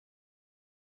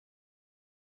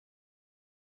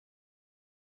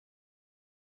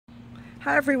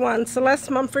Hi everyone,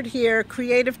 Celeste Mumford here,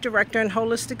 Creative Director and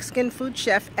Holistic Skin Food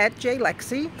Chef at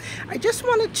JLexi. I just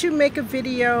wanted to make a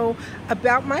video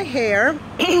about my hair.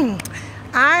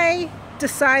 I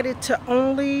decided to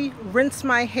only rinse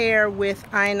my hair with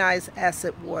ionized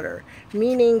acid water,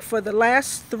 meaning for the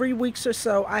last 3 weeks or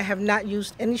so I have not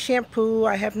used any shampoo,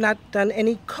 I have not done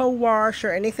any co-wash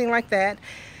or anything like that.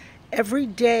 Every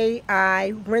day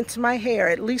I rinse my hair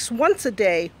at least once a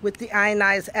day with the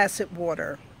ionized acid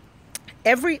water.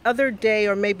 Every other day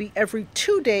or maybe every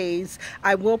 2 days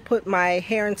I will put my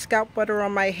hair and scalp butter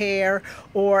on my hair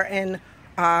or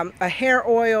a hair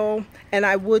oil, and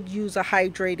I would use a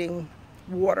hydrating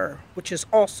water, which is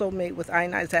also made with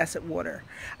ionized acid water.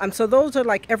 So those are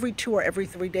like every 2 or every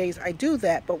 3 days I do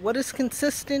that, but what is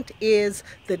consistent is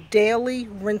the daily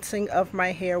rinsing of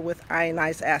my hair with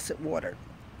ionized acid water.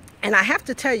 And I have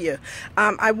to tell you,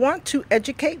 I want to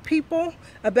educate people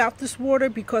about this water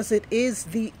because it is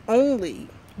the only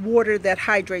water that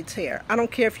hydrates hair. I don't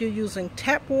care if you're using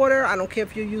tap water, I don't care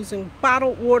if you're using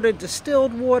bottled water,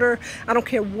 distilled water, I don't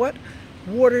care what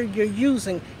water you're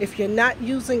using. If you're not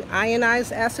using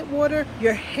ionized acid water,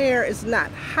 your hair is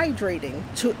not hydrating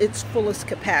to its fullest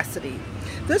capacity.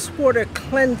 This water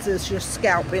cleanses your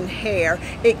scalp and hair.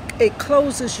 It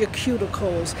closes your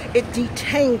cuticles, it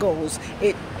detangles,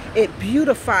 it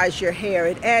beautifies your hair,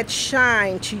 it adds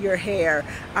shine to your hair.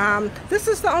 This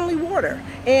is the only water,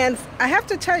 and I have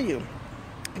to tell you,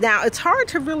 now it's hard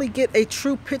to really get a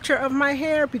true picture of my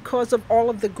hair because of all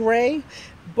of the gray,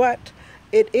 but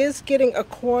it is getting a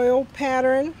coil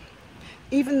pattern.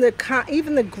 Even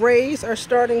the grays are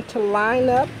starting to line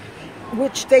up,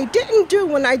 which they didn't do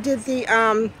when I did the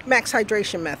max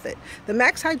hydration method. The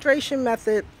max hydration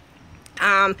method,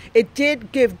 it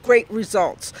did give great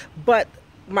results, but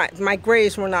my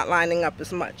grays were not lining up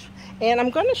as much. And I'm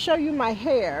going to show you my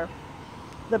hair.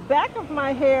 The back of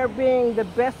my hair being the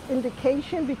best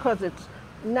indication because it's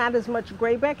not as much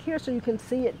gray back here, so you can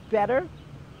see it better.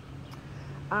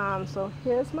 So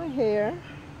here's my hair,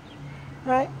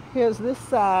 right? Here's this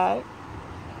side.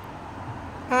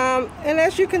 And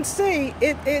as you can see,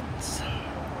 it's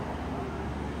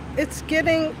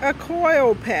getting a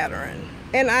coil pattern.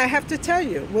 And I have to tell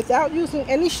you, without using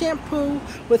any shampoo,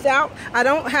 I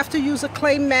don't have to use a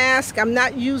clay mask, I'm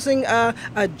not using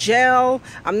a gel,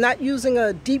 I'm not using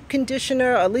a deep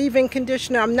conditioner, a leave-in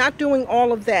conditioner, I'm not doing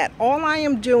all of that. All I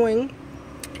am doing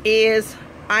is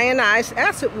ionized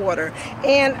acid water.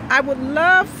 And I would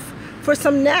love for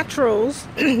some naturals,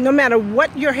 no matter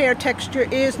what your hair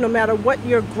texture is, no matter what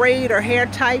your grade or hair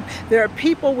type. There are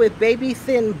people with baby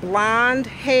thin blonde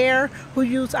hair who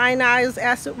use ionized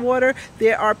acid water.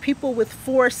 There are people with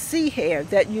 4C hair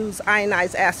that use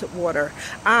ionized acid water.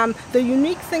 The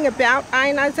unique thing about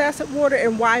ionized acid water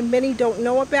and why many don't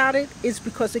know about it is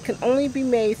because it can only be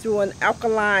made through an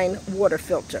alkaline water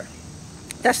filter.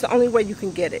 That's the only way you can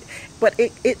get it. But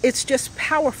it's just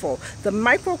powerful. The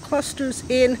microclusters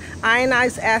in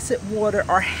ionized acid water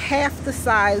are half the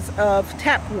size of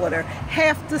tap water,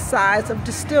 half the size of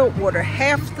distilled water,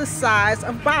 half the size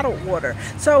of bottled water.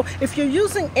 So if you're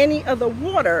using any other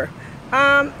water,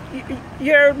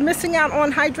 you're missing out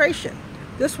on hydration.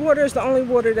 This water is the only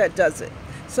water that does it.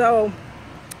 So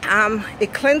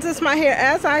it cleanses my hair.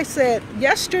 As I said,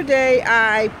 yesterday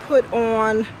I put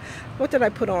on, what did I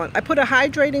put on? I put a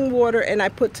hydrating water and I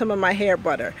put some of my hair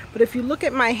butter. But if you look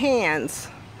at my hands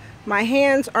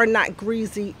are not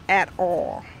greasy at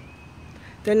all.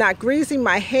 They're not greasy.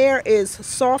 My hair is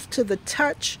soft to the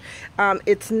touch.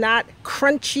 It's not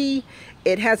crunchy.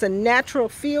 It has a natural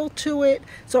feel to it.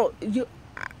 So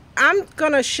I'm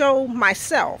going to show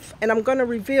myself and I'm going to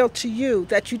reveal to you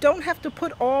that you don't have to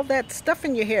put all that stuff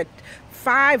in your hair.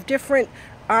 5 different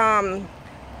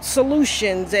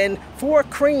solutions and 4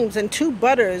 creams and 2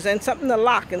 butters and something to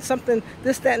lock and something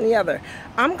this, that, and the other.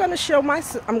 I'm going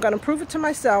to prove it to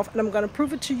myself, and I'm going to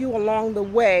prove it to you along the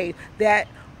way that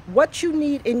what you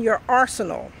need in your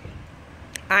arsenal,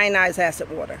 ionized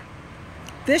acid water.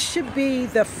 This should be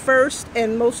the first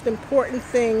and most important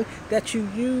thing that you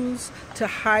use to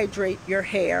hydrate your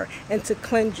hair and to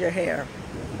cleanse your hair.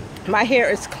 My hair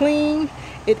is clean.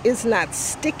 It is not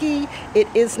sticky. It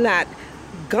is not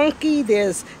gunky.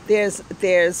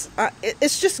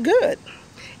 It's just good.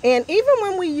 And even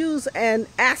when we use an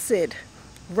acid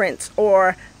rinse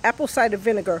or apple cider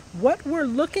vinegar, what we're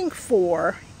looking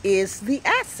for is the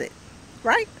acid,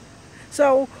 right?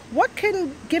 So what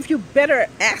can give you better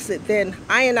acid than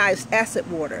ionized acid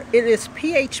water? It is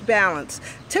pH balance.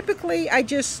 Typically I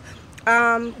just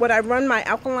when I run my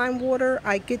alkaline water,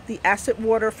 I get the acid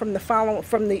water from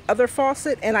the other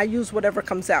faucet and I use whatever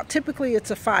comes out. Typically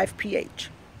it's a 5 pH.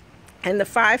 And the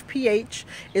 5 pH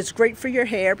is great for your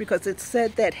hair because it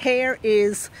said that hair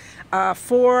is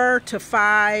 4 to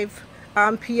 5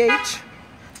 pH.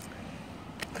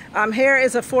 Hair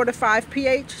is a 4 to 5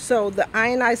 pH, so the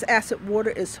ionized acid water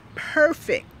is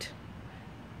perfect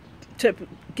to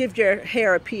give your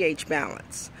hair a pH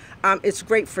balance. It's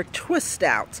great for twist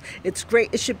outs. It's great.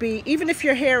 It should be, even if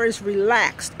your hair is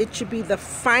relaxed, it should be the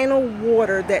final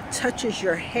water that touches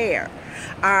your hair.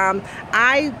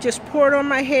 I just pour it on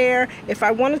my hair. If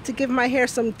I wanted to give my hair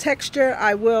some texture,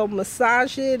 I will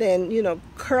massage it and, you know,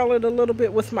 curl it a little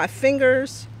bit with my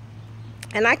fingers,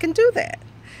 and I can do that.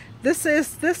 This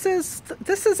is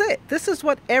it. This is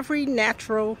what every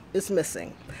natural is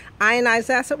missing.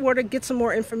 Ionized acid water. Get some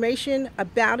more information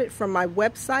about it from my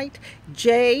website,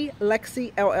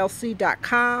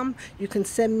 jlexyllc.com. You can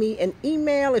send me an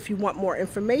email if you want more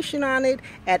information on it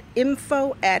at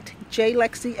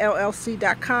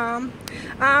info@jlexyllc.com.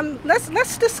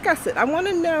 Let's discuss it. I want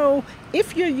to know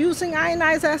if you're using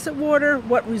ionized acid water,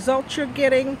 what results you're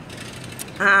getting,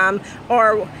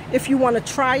 or if you want to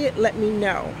try it, let me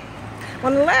know.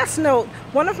 On the last note,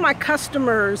 one of my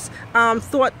customers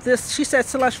thought this. She said,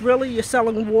 "Celeste, really, you're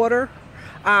selling water?"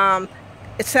 To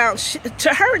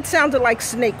her it sounded like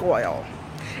snake oil,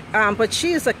 but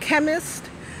she is a chemist,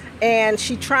 and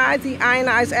she tried the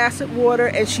ionized acid water,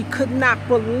 and she could not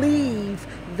believe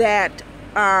that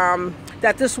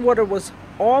that this water was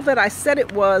all that I said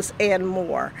it was and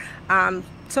more.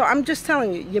 So I'm just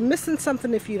telling you, you're missing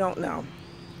something if you don't know.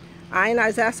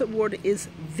 Ionized acid water is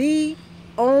the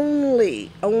only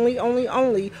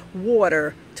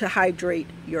water to hydrate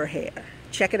your hair.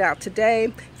 Check it out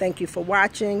today. Thank you for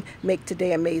watching. Make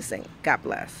today amazing. God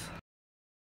bless.